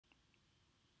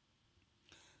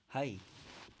Hi,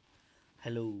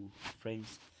 hello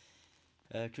friends.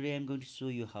 Today I'm going to show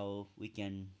you how we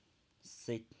can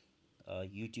set a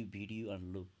YouTube video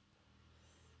on loop.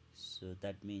 So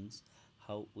that means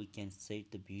how we can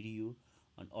set the video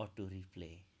on auto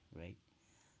replay, right?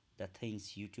 The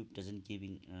things YouTube doesn't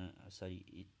giving,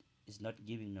 it is not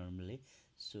giving normally.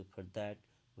 So for that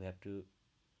we have to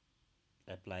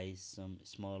apply some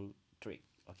small trick.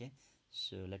 Okay,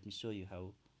 so let me show you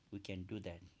how we can do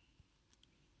that.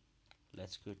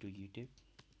 Let's go to YouTube.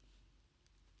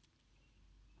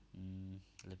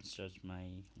 Let me search my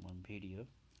one video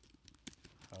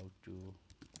how to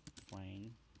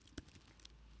find.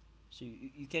 So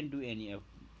you can do any of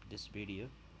this video.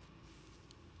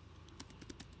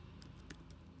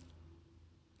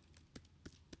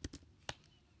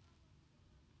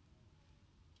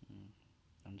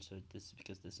 And so this,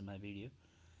 because this is my video.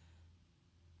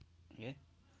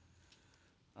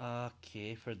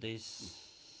 Okay, for this,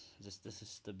 this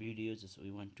is the video. Just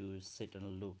we want to set on a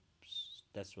loop.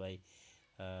 That's why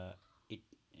it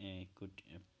could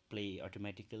play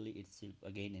automatically itself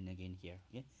again and again here.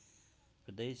 Okay,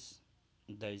 for this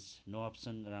there is no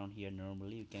option around here.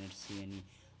 Normally you cannot see any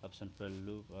option for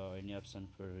loop or any option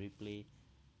for replay,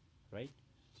 right?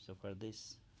 So for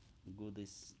this, go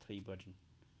this three button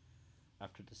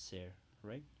after the share,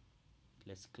 right?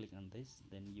 Let's click on this,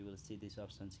 then you will see these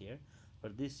options here. For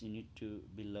this you need to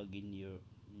be logged in your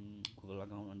Google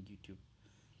account on YouTube.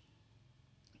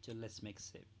 So let's make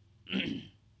save.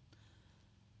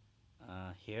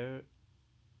 Here,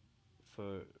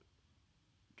 for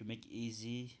to make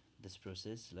easy this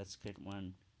process, let's create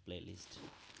one playlist.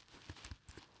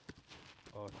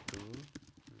 Auto loop.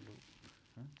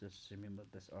 Just remember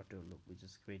this auto loop. We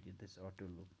just created this auto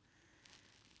loop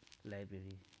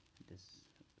library. This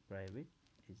private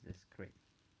is this create.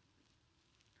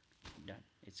 Done.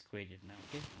 It's created now.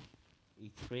 Okay,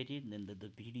 it's created. Then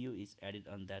the video is added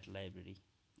on that library,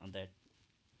 on that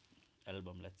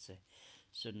album, let's say.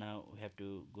 So now we have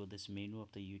to go this menu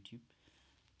of the YouTube,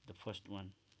 the first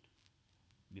one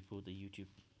before the YouTube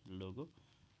logo.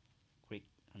 Click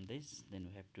on this, then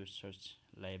we have to search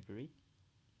library.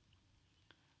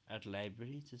 At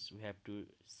library, just we have to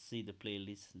see the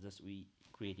playlist just we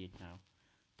created now.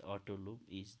 The auto loop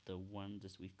is the one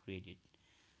just we created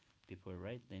before,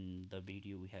 right? Then the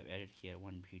video we have added here,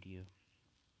 one video.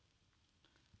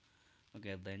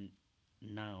 Okay, then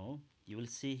now you will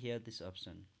see here this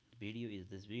option. Video is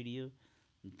this video,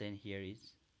 then here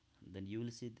is, then you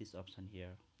will see this option here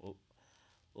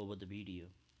over the video.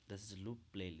 This is loop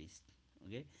playlist.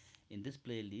 Okay, in this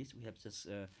playlist we have just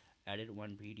added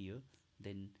one video.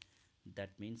 Then that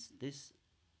means this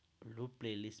loop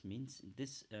playlist means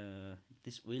this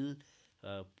will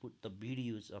put the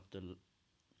videos of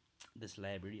this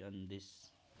library on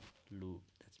this loop.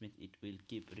 That means it will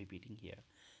keep repeating here.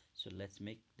 So let's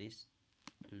make this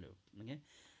loop. Okay,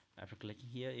 after clicking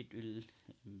here it will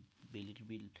be a little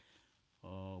bit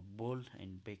bold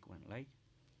and big one, right?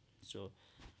 So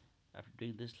after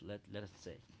doing this, let us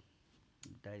say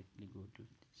directly go to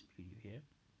this video here.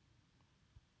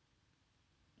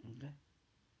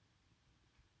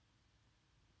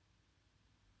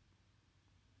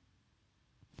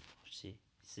 Okay,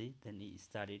 see then it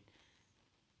started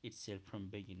itself from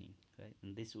beginning, right?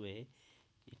 In this way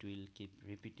it will keep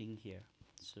repeating here.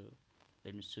 So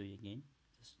let me show you again.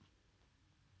 Just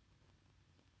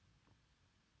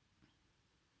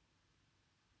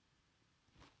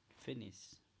finish,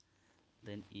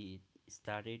 then it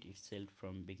started itself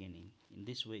from beginning. In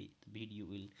this way the video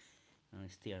will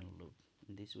stay on loop.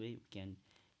 In this way we can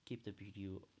keep the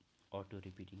video auto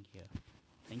repeating here.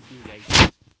 Thank you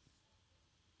guys.